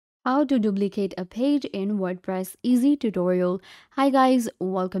How to duplicate a page in WordPress easy tutorial. Hi guys,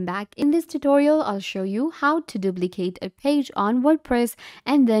 welcome back. In this tutorial, I'll show you how to duplicate a page on WordPress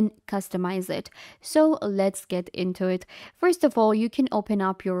and then customize it. So let's get into it. First of all, you can open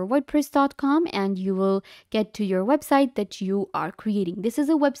up your WordPress.com and you will get to your website that you are creating. This is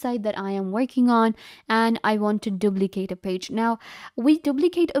a website that I am working on and I want to duplicate a page. Now, we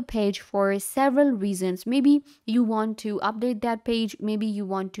duplicate a page for several reasons. Maybe you want to update that page, maybe you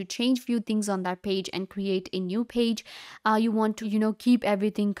want to change few things on that page and create a new page. You want to keep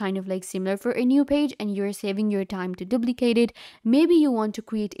everything kind of like similar for a new page and you're saving your time to duplicate it. Maybe you want to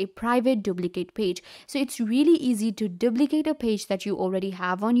create a private duplicate page. So it's really easy to duplicate a page that you already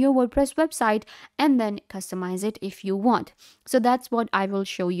have on your WordPress website and then customize it if you want. So that's what I will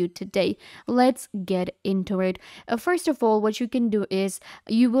show you today. Let's get into it. First of all, what you can do is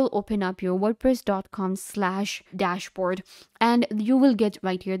you will open up your wordpress.com/dashboard and you will get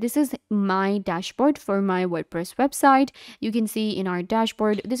right here. This is my dashboard for my WordPress website. You can see in our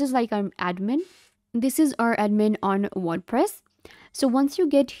dashboard, this is like an admin. This is our admin on WordPress. So once you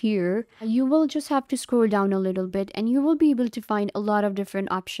get here, you will just have to scroll down a little bit and you will be able to find a lot of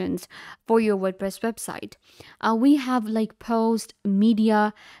different options for your WordPress website. We have like post,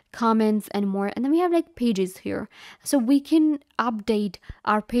 media, comments and more, and then we have like pages here. So we can update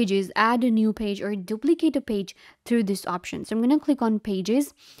our pages, add a new page or duplicate a page through this option. So I'm going to click on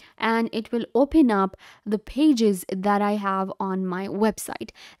pages and it will open up the pages that I have on my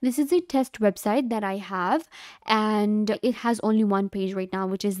website. This is a test website that I have and it has only one page right now,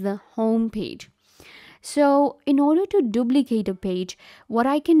 which is the home page. So in order to duplicate a page, what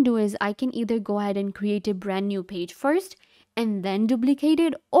I can do is I can either go ahead and create a brand new page first and then duplicate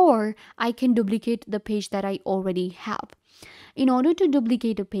it, or I can duplicate the page that I already have. In order to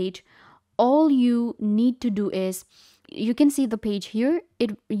duplicate a page, all you need to do is, you can see the page here.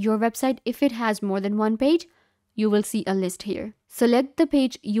 Your website, if it has more than one page, you will see a list here. Select the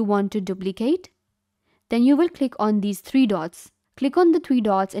page you want to duplicate. Then you will click on these three dots. Click on the three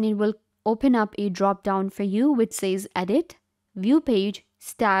dots and it will open up a drop down for you which says edit, view page,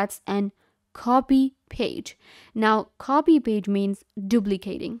 stats and copy page. Now copy page means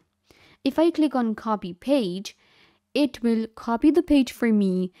duplicating. If I click on copy page, it will copy the page for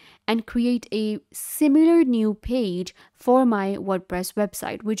me and create a similar new page for my WordPress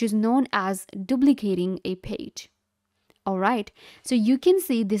website, which is known as duplicating a page. All right, so you can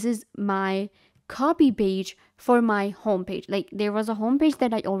see this is my copy page for my home page. Like there was a home page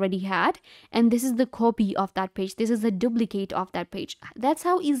that I already had and this is the copy of that page. This is a duplicate of that page. That's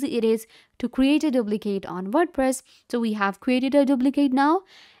how easy it is to create a duplicate on WordPress. So we have created a duplicate now.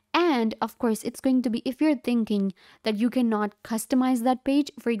 And of course, it's going to be, if you're thinking that you cannot customize that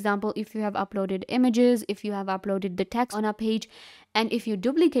page, for example, if you have uploaded images, if you have uploaded the text on a page, and if you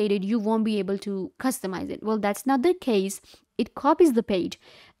duplicate it, you won't be able to customize it. Well, that's not the case. It copies the page.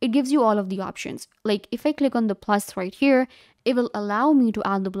 It gives you all of the options. Like if I click on the plus right here, it will allow me to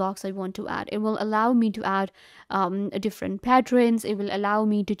add the blocks I want to add. It will allow me to add different patterns. It will allow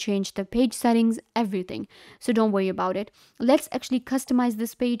me to change the page settings, everything. So don't worry about it. Let's actually customize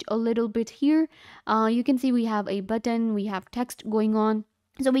this page a little bit here. You can see we have a button, we have text going on.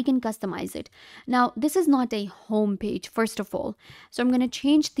 So we can customize it. Now, this is not a home page, first of all. So I'm going to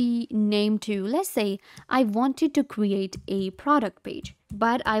change the name to, let's say I wanted to create a product page,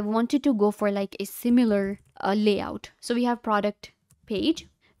 but I wanted to go for like a similar layout. So we have product page,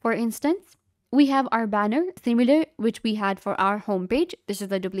 for instance. We have our banner, similar, which we had for our home page. This is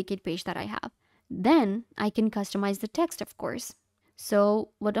the duplicate page that I have. Then I can customize the text, of course.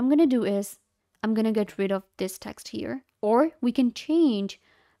 So what I'm going to do is I'm going to get rid of this text here, or we can change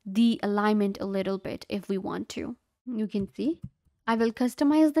the alignment a little bit if we want to. You can see I will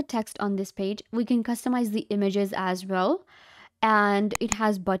customize the text on this page. We can customize the images as well. And it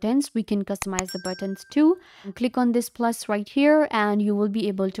has buttons. We can customize the buttons too. Click on this plus right here and you will be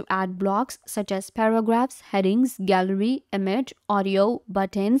able to add blocks such as paragraphs, headings, gallery, image, audio,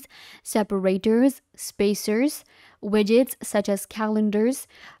 buttons, separators, spacers, widgets such as calendars.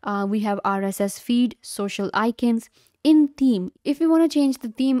 We have RSS feed, social icons. In theme, if you want to change the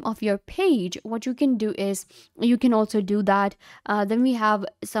theme of your page, what you can do is you can also do that. Then we have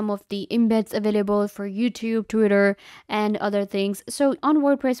some of the embeds available for YouTube, Twitter and other things. So on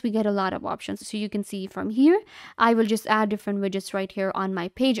WordPress we get a lot of options. So you can see from here I will just add different widgets right here on my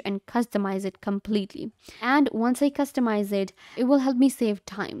page and customize it completely. And once I customize it, it will help me save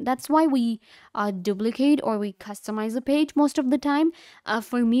time. That's why we duplicate or we customize a page most of the time.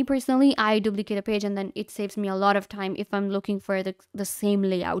 For me personally, I duplicate a page and then it saves me a lot of time if I'm looking for the same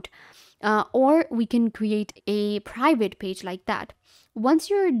layout. or we can create a private page like that. Once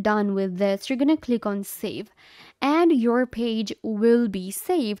you're done with this, you're gonna click on save, and your page will be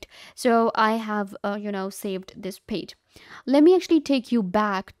saved. So I have saved this page. Let me actually take you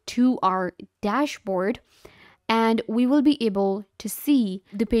back to our dashboard, and we will be able to see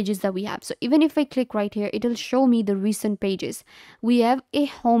the pages that we have. So even if I click right here, it'll show me the recent pages. We have a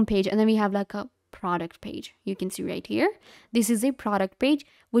home page, and then we have like a product page. You can see right here, this is a product page,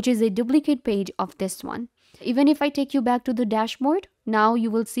 which is a duplicate page of this one. Even if I take you back to the dashboard, now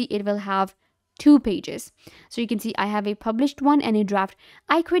you will see it will have two pages. So you can see I have a published one and a draft.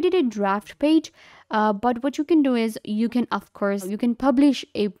 I created a draft page, but what you can do is you can publish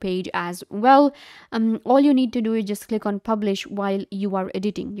a page as well. All you need to do is just click on publish while you are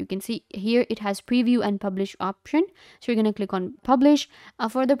editing. You can see here it has preview and publish option, so you're going to click on publish.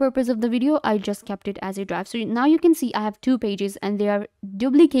 For the purpose of the video, I just kept it as a draft. So now you can see I have two pages and they are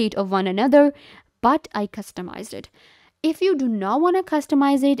duplicate of one another, but I customized it. If you do not want to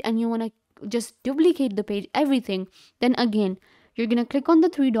customize it and you want to just duplicate the page, everything, then again, you're going to click on the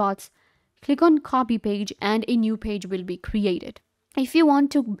three dots, click on copy page, and a new page will be created. If you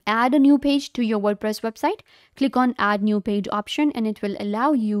want to add a new page to your WordPress website, click on add new page option, and it will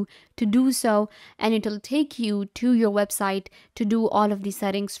allow you to do so, and it will take you to your website to do all of the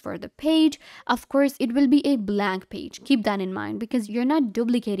settings for the page. Of course, it will be a blank page. Keep that in mind, because you're not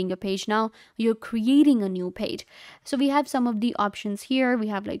duplicating a page now, you're creating a new page. So we have some of the options here. We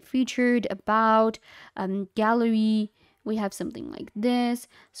have like featured, about, gallery. We have something like this.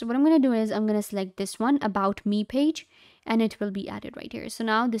 So what I'm going to do is I'm going to select this one, about me page, and it will be added right here. So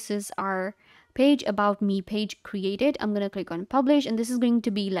now this is our page, about me page created. I'm going to click on publish, and this is going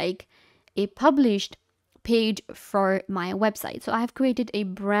to be like a published page for my website. So I have created a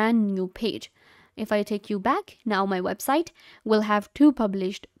brand new page. If I take you back, now my website will have two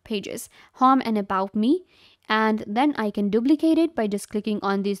published pages, home and about me, and then I can duplicate it by just clicking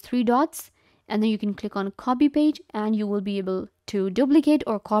on these three dots, and then you can click on copy page, and you will be able to duplicate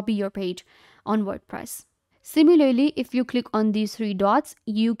or copy your page on WordPress. Similarly, if you click on these three dots,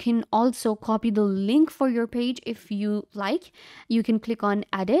 you can also copy the link for your page if you like. You can click on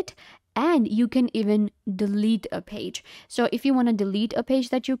edit, and you can even delete a page. So if you want to delete a page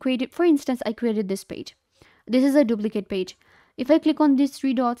that you created, for instance, I created this page. This is a duplicate page. If I click on these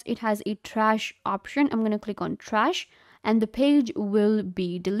three dots, it has a trash option. I'm going to click on trash, and the page will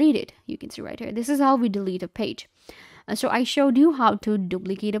be deleted. You can see right here. This is how we delete a page. So I showed you how to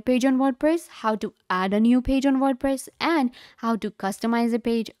duplicate a page on WordPress, how to add a new page on WordPress, and how to customize a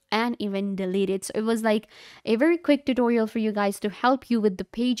page and even delete it. So it was like a very quick tutorial for you guys to help you with the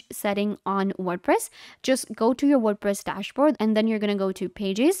page setting on WordPress. Just go to your WordPress dashboard, and then you're going to go to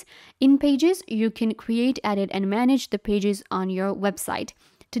pages. In pages, you can create, edit, and manage the pages on your website.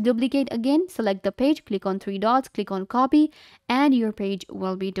 To duplicate, again, select the page, click on three dots, click on copy, and your page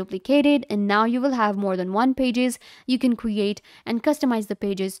will be duplicated. And now you will have more than one pages. You can create and customize the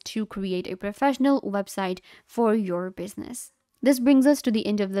pages to create a professional website for your business. This brings us to the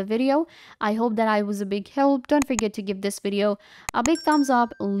end of the video. I hope that I was a big help. Don't forget to give this video a big thumbs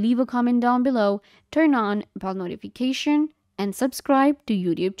up, leave a comment down below, turn on bell notification, and subscribe to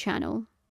YouTube channel.